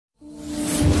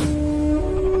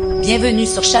Bienvenue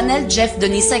sur Chanel Jeff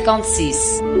Denis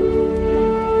 56.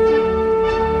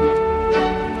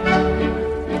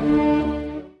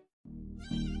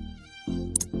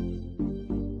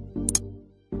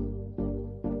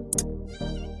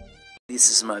 This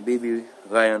is my baby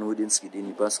Ryan Woodenski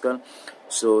Denny Pascal.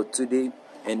 So today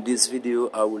in this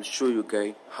video I will show you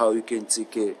guys how you can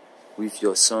take care with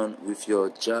your son, with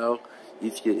your child,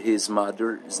 if his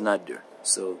mother is not there.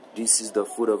 So this is the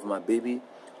food of my baby.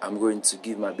 I'm going to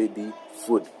give my baby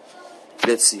food.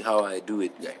 Let's see how I do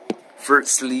it, guys.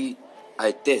 Firstly,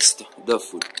 I test the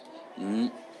food.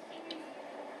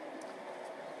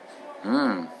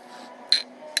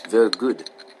 Very good.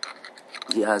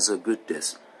 He has a good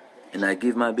taste. And I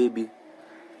give my baby.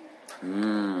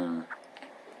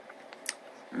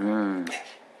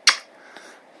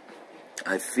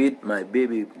 I feed my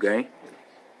baby, guy.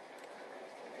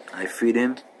 I feed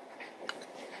him.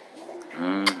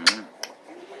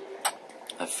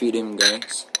 I feed him,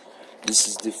 guys. This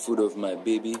is the food of my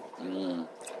baby.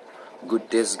 Good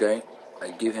taste, guy.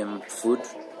 I give him food.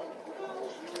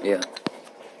 Yeah.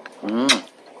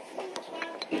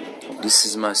 This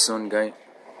is my son, guy.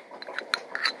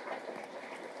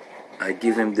 I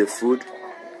give him the food.